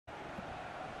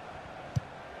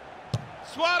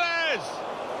Suarez!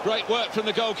 Great work from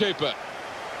the goalkeeper.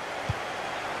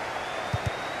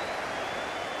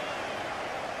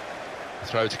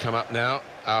 Throw to come up now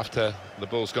after the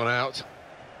ball's gone out.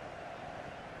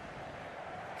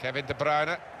 Kevin De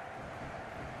Bruyne.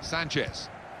 Sanchez.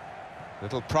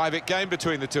 Little private game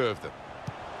between the two of them.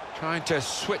 Trying to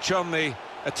switch on the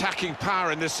attacking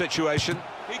power in this situation.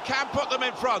 He can put them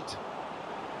in front.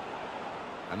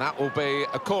 And that will be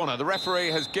a corner. The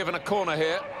referee has given a corner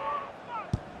here.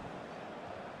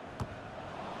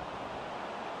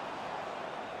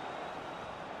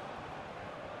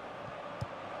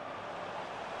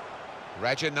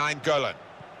 Raja Nainggolan.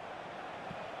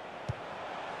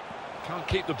 Can't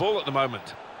keep the ball at the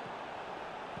moment.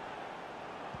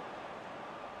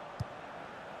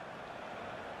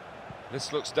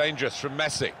 This looks dangerous from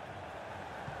Messi.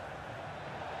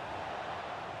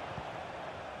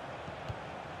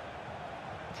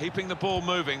 Keeping the ball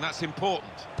moving, that's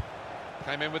important.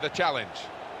 Came in with a challenge.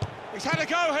 He's had a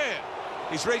go here.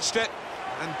 He's reached it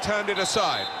and turned it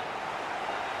aside.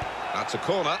 That's a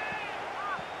corner.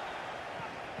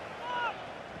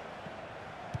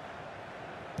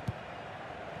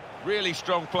 Really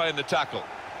strong play in the tackle.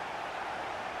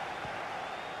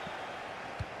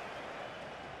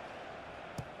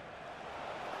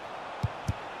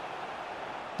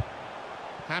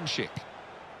 Hamsik.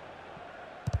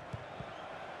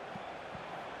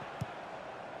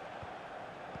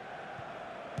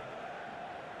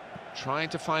 Trying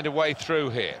to find a way through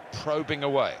here, probing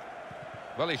away.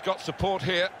 Well, he's got support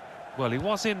here. Well, he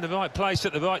was in the right place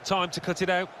at the right time to cut it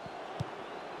out.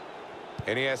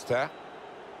 Iniesta.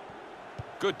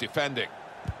 Good defending.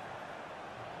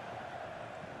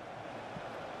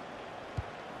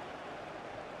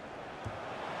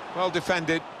 Well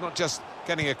defended, not just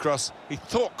getting across, he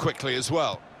thought quickly as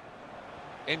well.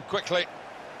 In quickly.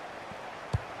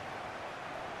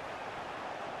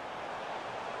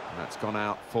 And that's gone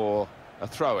out for a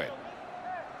throw-in.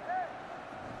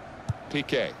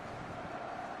 Piqué.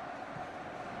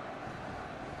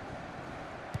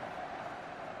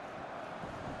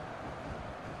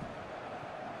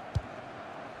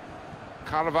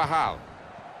 Carvajal.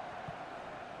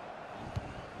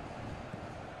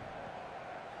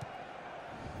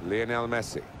 Lionel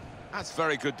Messi. That's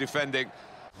very good defending.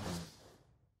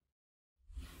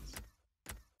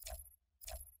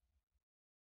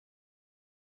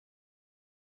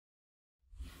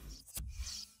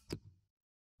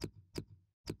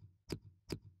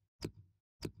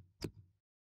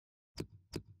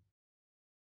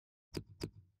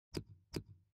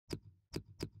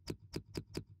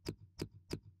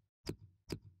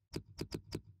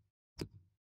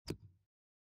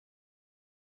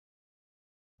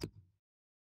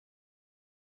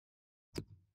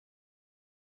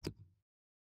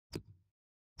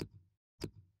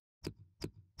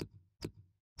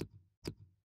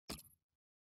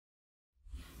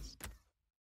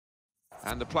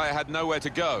 And the player had nowhere to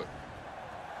go.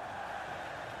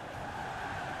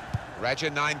 Raja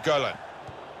Nainggolan.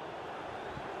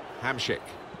 Hamsik.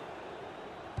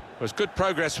 Was good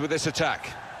progress with this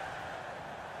attack.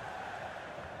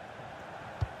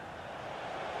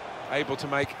 Able to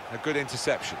make a good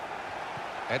interception.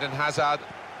 Eden Hazard.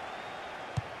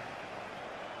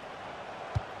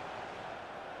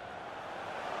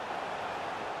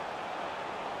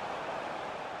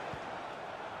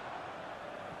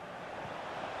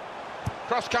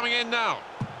 Cross coming in now.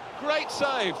 Great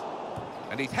save.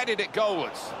 And he's headed it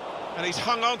goalwards. And he's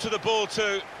hung on to the ball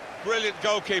too. Brilliant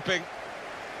goalkeeping.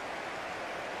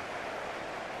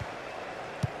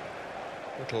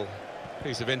 Little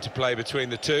piece of interplay between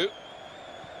the two.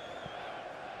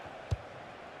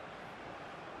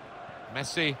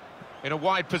 Messi in a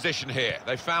wide position here.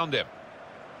 They found him.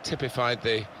 Typified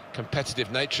the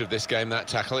competitive nature of this game, that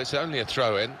tackle. It's only a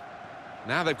throw-in.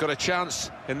 Now they've got a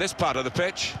chance in this part of the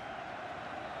pitch.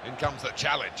 In comes the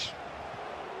challenge.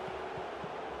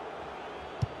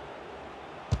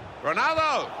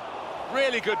 Ronaldo!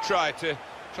 Really good try to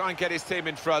try and get his team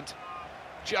in front.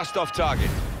 Just off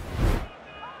target.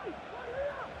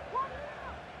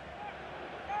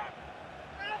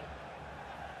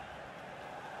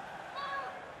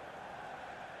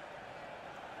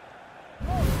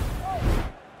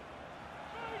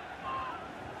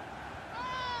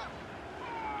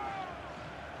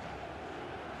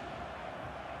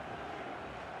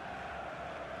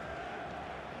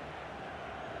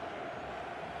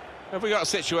 Have we got a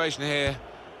situation here,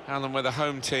 Alan, where the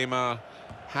home team are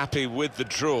happy with the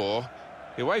draw?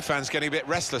 The away fans getting a bit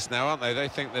restless now, aren't they? They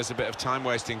think there's a bit of time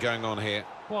wasting going on here.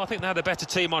 Well, I think they're the better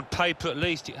team on paper at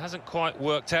least. It hasn't quite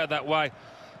worked out that way.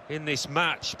 in this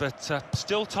match, but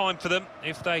still time for them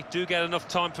if they do get enough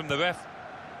time from the ref.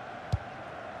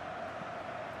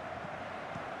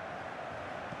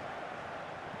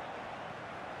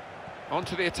 On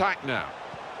to the attack now.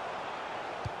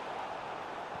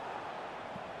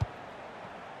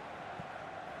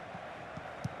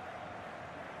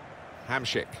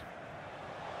 Hamsik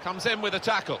comes in with a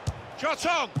tackle. Shot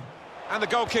on! And the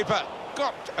goalkeeper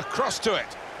got across to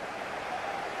it.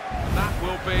 And that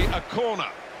will be a corner.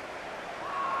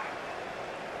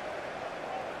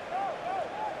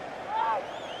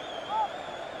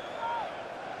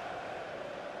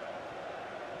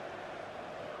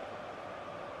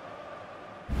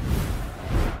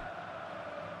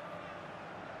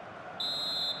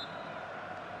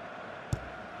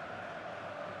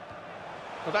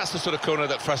 Well, that's the sort of corner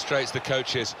that frustrates the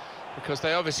coaches, because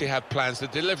they obviously have plans. The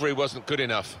delivery wasn't good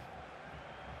enough.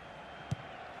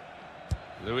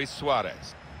 Luis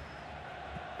Suarez.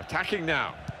 Attacking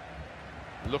now.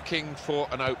 Looking for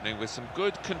an opening with some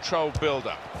good controlled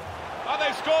build-up. Oh,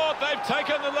 they've scored! They've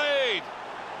taken the lead!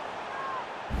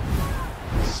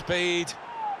 Speed,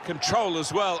 control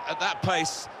as well at that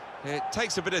pace. It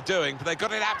takes a bit of doing, but they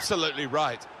got it absolutely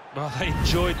right. Well, they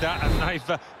enjoyed that, and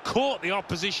they've caught the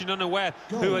opposition unaware,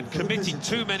 who had committed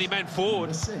too many men forward.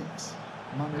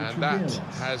 And that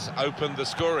has opened the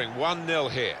scoring.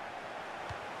 1-0 here.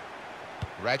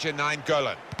 Raja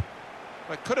Nainggolan.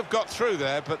 Well, could have got through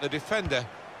there, but the defender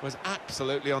was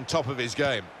absolutely on top of his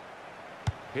game.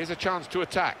 Here's a chance to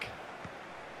attack.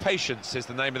 Patience is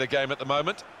the name of the game at the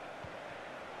moment.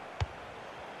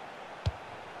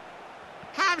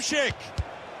 Hamsik!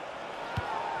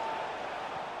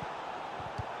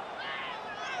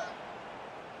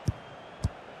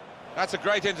 That's a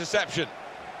great interception.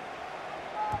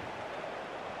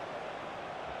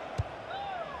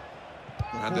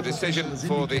 And the decision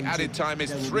for the added time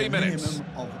is 3 minutes.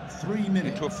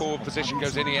 Into a forward position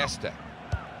goes Iniesta.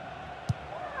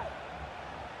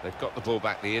 They've got the ball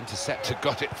back. The interceptor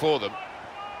got it for them.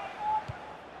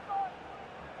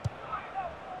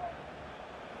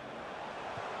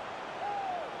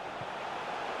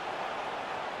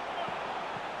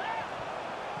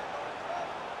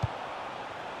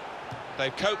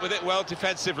 They've coped with it well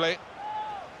defensively.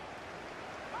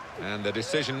 And the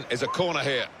decision is a corner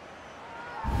here.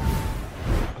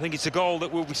 I think it's a goal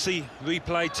that we'll see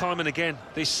replayed time and again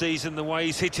this season, the way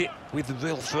he's hit it with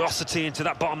real ferocity into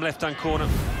that bottom left-hand corner.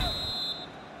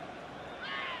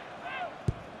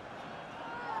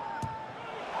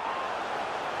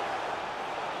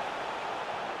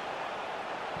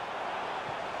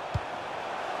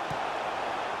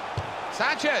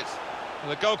 Sanchez,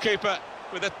 and the goalkeeper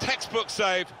with a textbook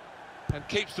save, and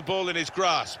keeps the ball in his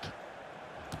grasp.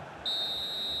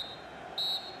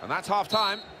 And that's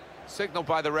half-time, signalled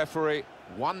by the referee.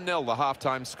 1-0 the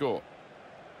half-time score.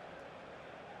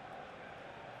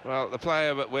 Well, the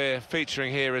player that we're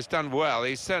featuring here has done well.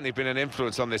 He's certainly been an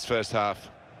influence on this first half.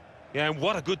 Yeah, and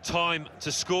what a good time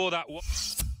to score that one.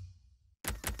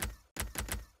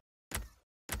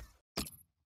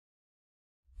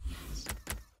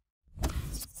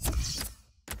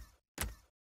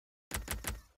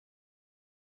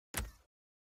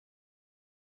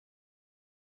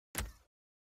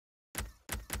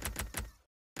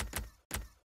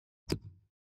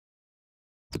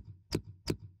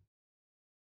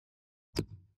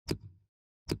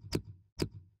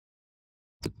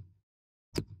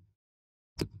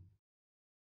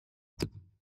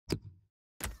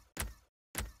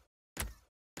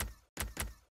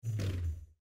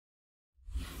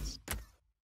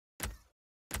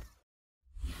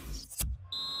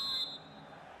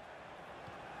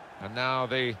 And now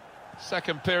the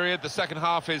second period, the second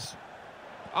half is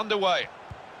underway.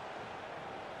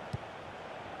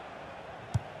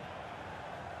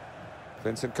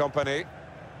 Vincent Kompany.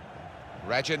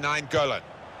 Raja Nainggolan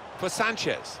for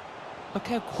Sanchez. Look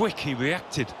how quick he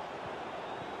reacted.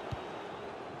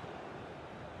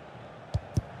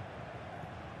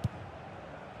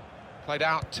 Played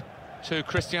out to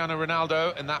Cristiano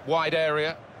Ronaldo in that wide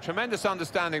area. Tremendous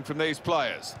understanding from these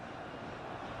players.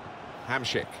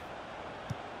 Hamsik.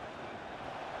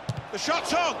 The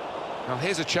shot's on! Well,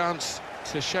 here's a chance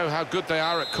to show how good they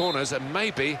are at corners and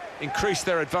maybe increase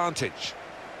their advantage.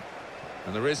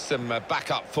 And there is some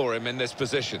backup for him in this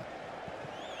position.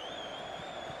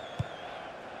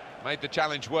 Made the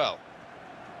challenge well.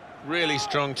 Really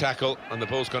strong tackle, and the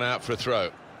ball's gone out for a throw.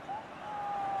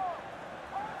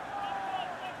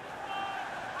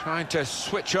 Trying to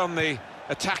switch on the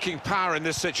attacking power in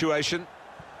this situation.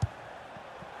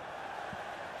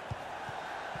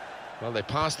 Well, they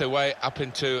passed their way up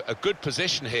into a good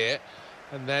position here,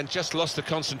 And then just lost the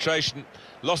concentration,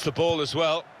 lost the ball as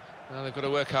well. Now they've got to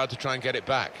work hard to try and get it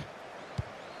back.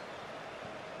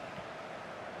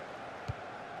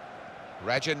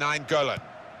 Raja Nainggolan.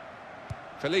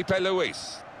 Felipe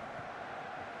Luis.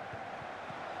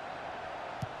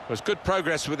 Was good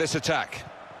progress with this attack.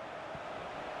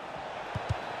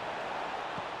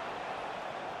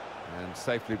 And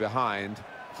safely behind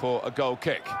for a goal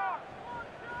kick.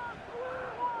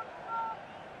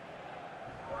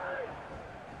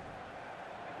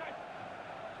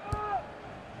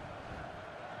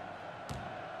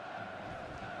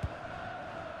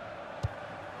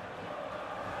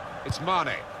 It's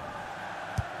Mane.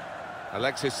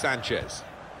 Alexis Sanchez.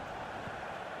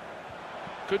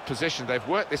 Good position. They've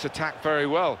worked this attack very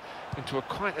well into a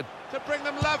to bring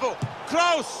them level.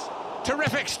 Close!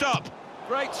 Terrific stop.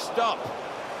 Great stop.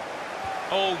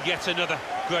 Oh, yet another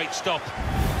great stop.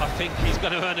 I think he's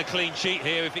going to earn a clean sheet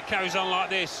here if it carries on like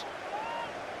this.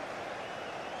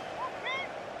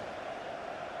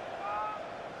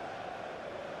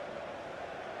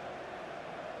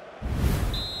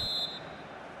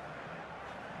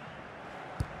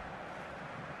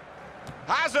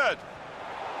 Hazard!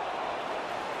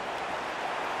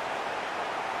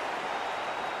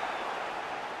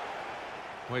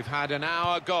 We've had an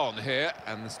hour gone here,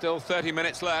 and there's still 30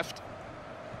 minutes left.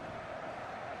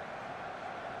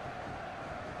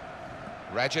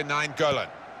 Raja Nainggolan,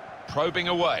 probing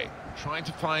away, trying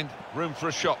to find room for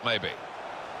a shot, maybe.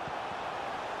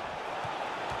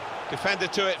 Defender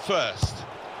to it first.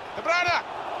 De Bruyne!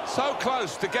 So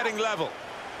close to getting level.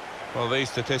 Well, these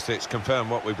statistics confirm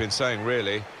what we've been saying,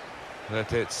 really,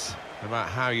 that it's about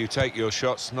how you take your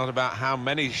shots, not about how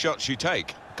many shots you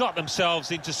take. Got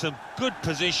themselves into some good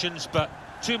positions, but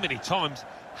too many times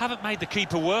haven't made the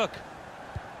keeper work.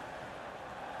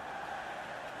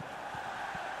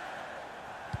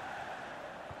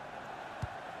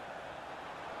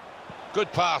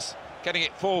 Good pass, getting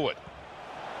it forward.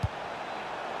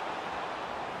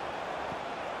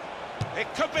 It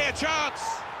could be a chance.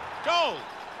 Goal!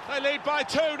 They lead by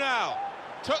 2 now.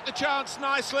 Took the chance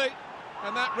nicely,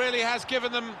 and that really has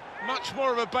given them much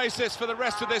more of a basis for the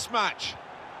rest of this match.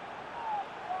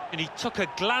 And he took a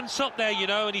glance up there, you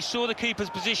know, and he saw the keeper's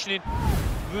positioning.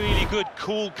 Really good,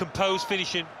 cool, composed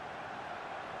finishing.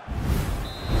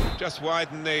 Just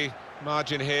widen the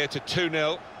margin here to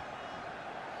 2-0.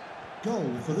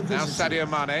 Goal for the Now Sadio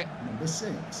Mane. Number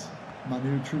 6,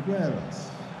 Manu Trigueros.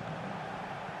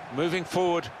 Moving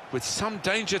forward with some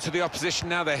danger to the opposition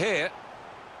now they're here.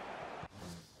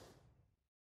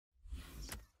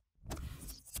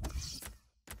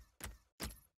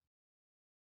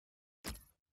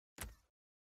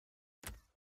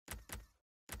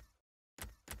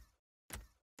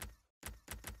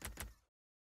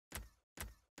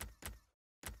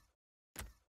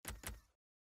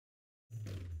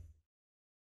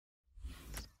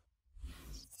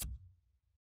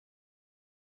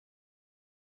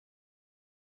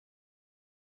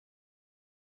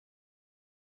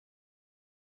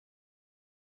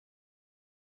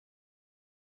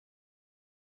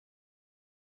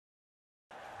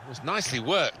 It was nicely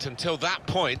worked until that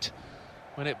point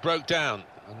when it broke down,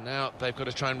 and now they've got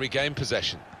to try and regain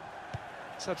possession.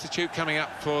 Substitute coming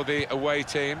up for the away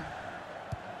team.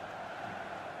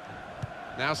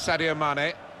 Now Sadio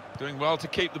Mane doing well to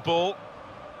keep the ball.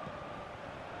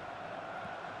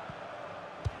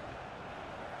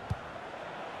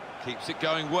 Keeps it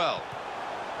going well.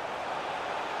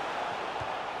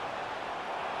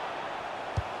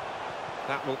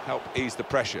 That will help ease the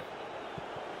pressure.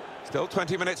 Still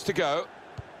 20 minutes to go.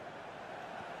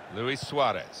 Luis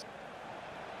Suarez.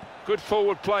 Good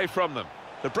forward play from them.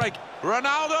 The break.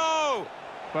 Ronaldo!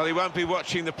 Well, he won't be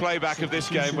watching the playback of this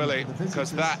game, will he?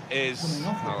 Because that is,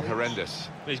 well, horrendous.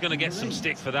 He's going to get some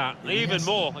stick for that. Even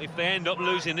more if they end up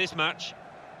losing this match.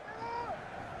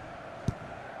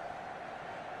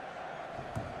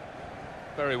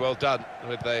 Very well done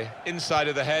with the inside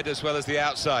of the head as well as the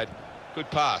outside. Good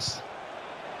pass.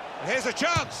 And here's a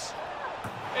chance.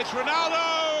 It's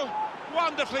Ronaldo,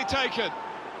 wonderfully taken.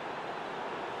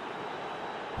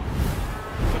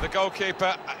 For the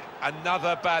goalkeeper,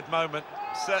 another bad moment.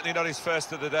 Certainly not his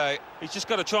first of the day. He's just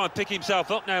got to try and pick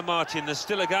himself up now, Martin. There's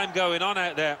still a game going on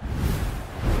out there.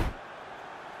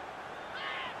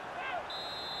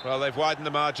 Well, they've widened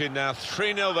the margin now.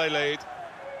 3-0 they lead.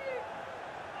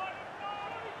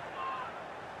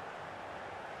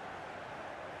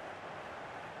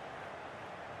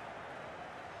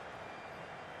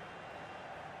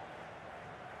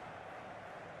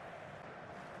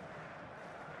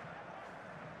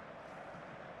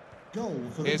 Goal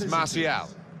for the Here's visitors.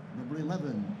 Martial. Number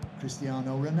 11,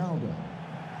 Cristiano Ronaldo.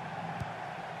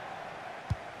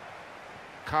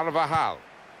 Carvajal.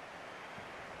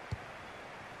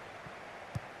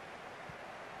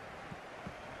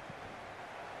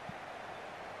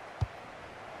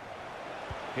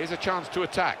 Here's a chance to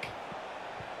attack.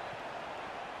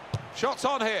 Shots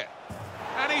on here.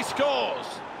 And he scores.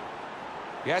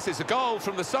 Yes, it's a goal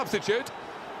from the substitute.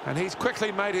 And he's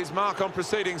quickly made his mark on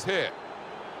proceedings here.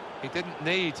 He didn't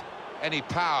need any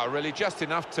power, really, just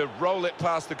enough to roll it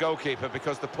past the goalkeeper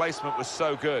because the placement was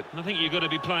so good. I think you've got to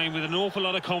be playing with an awful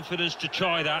lot of confidence to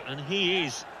try that, and he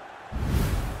is.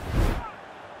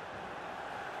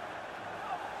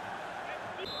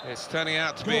 It's turning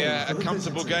out to be a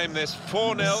comfortable game, this.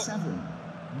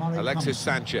 4-0. Alexis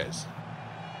Sanchez.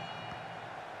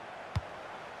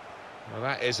 Well,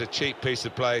 that is a cheap piece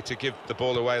of play to give the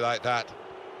ball away like that.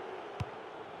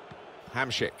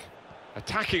 Hamšík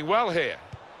attacking well here.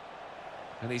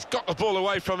 And he's got the ball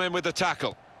away from him with the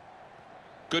tackle.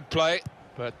 Good play,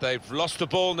 but they've lost the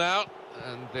ball now,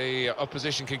 and the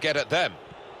opposition can get at them.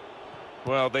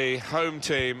 Well, the home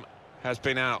team has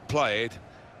been outplayed,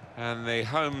 and the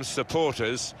home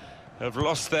supporters have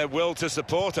lost their will to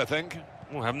support, I think.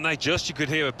 Well, haven't they just? You could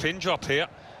hear a pin drop here.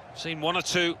 Seen one or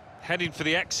two heading for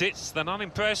the exits. They're not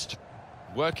impressed.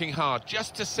 Working hard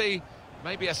just to see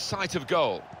maybe a sight of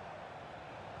goal.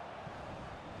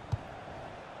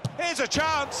 Here's a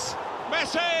chance.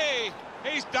 Messi!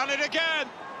 He's done it again.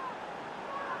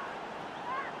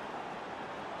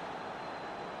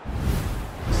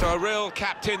 So a real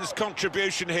captain's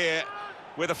contribution here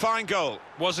with a fine goal.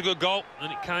 Was a good goal,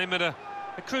 and it came at a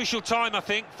crucial time, I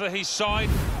think, for his side.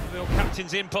 Real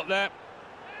captain's input there.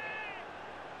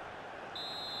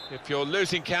 If you're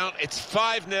losing count, it's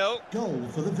 5-0. Goal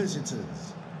for the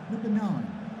visitors. Number 9,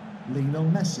 Lionel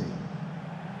Messi.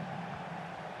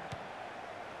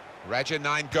 Raja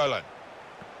Nainggolan.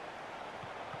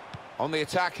 On the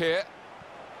attack here.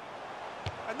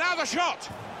 And now the shot!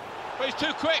 But he's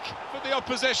too quick for the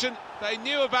opposition. They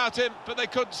knew about him, but they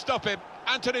couldn't stop him.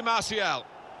 Anthony Martial.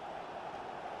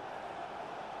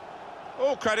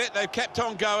 All credit, they've kept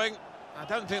on going. I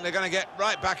don't think they're going to get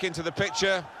right back into the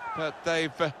picture, but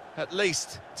they've at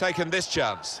least taken this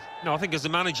chance. No, I think as a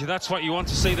manager, that's what you want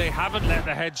to see. They haven't let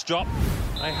the heads drop.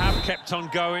 They have kept on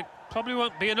going. Probably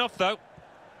won't be enough, though.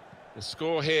 The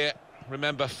score here,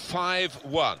 remember,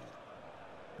 5-1.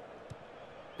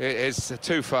 It is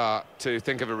too far to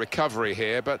think of a recovery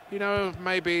here, but, you know,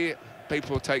 maybe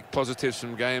people take positives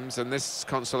from games, and this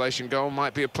consolation goal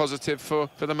might be a positive for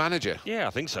the manager. Yeah, I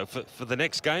think so, for the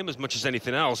next game as much as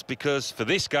anything else, because for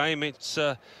this game, it's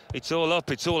all up,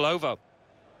 it's all over.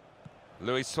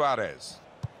 Luis Suarez.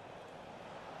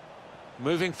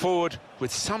 Moving forward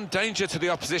with some danger to the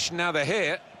opposition now they're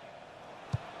here.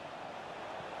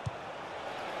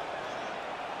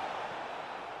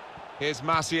 Here's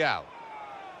Martial.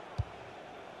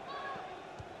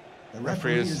 The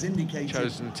referee has indicated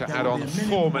chosen to add on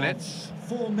 4 minutes.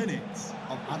 4 minutes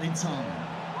of added time.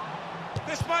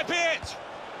 This might be it!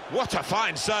 What a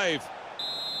fine save!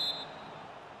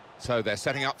 So they're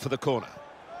setting up for the corner.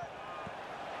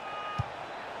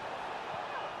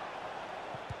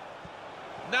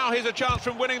 Now here's a chance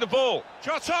from winning the ball.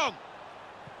 Shot on!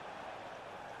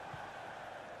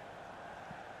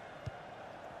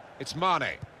 It's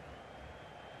Mane.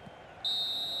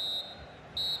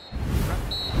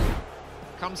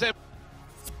 Comes in.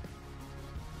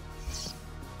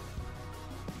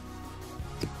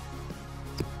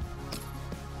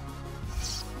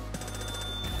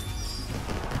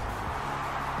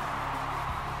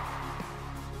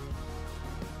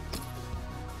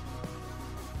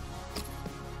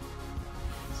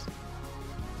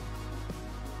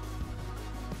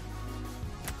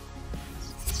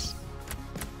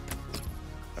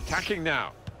 Attacking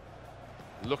now.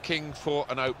 Looking for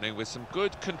an opening with some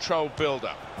good control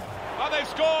build-up. Oh, they've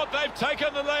scored! They've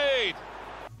taken the lead!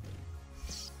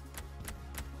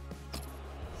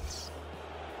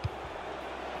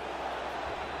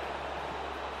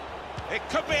 It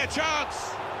could be a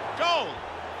chance! Goal!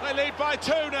 They lead by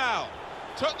 2 now.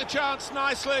 Took the chance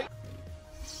nicely.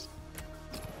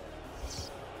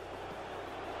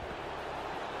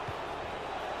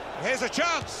 Here's a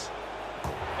chance!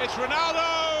 It's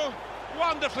Ronaldo!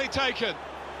 Wonderfully taken.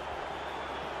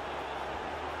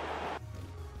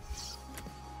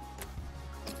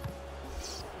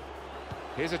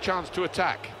 Here's a chance to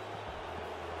attack.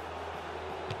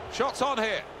 Shots on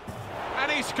here. And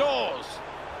he scores.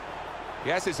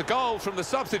 Yes, it's a goal from the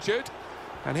substitute.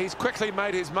 And he's quickly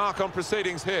made his mark on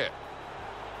proceedings here.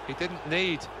 He didn't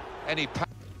need any power.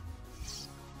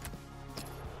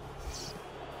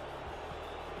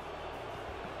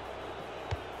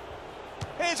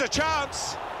 Here's a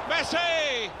chance.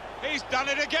 Messi! He's done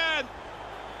it again.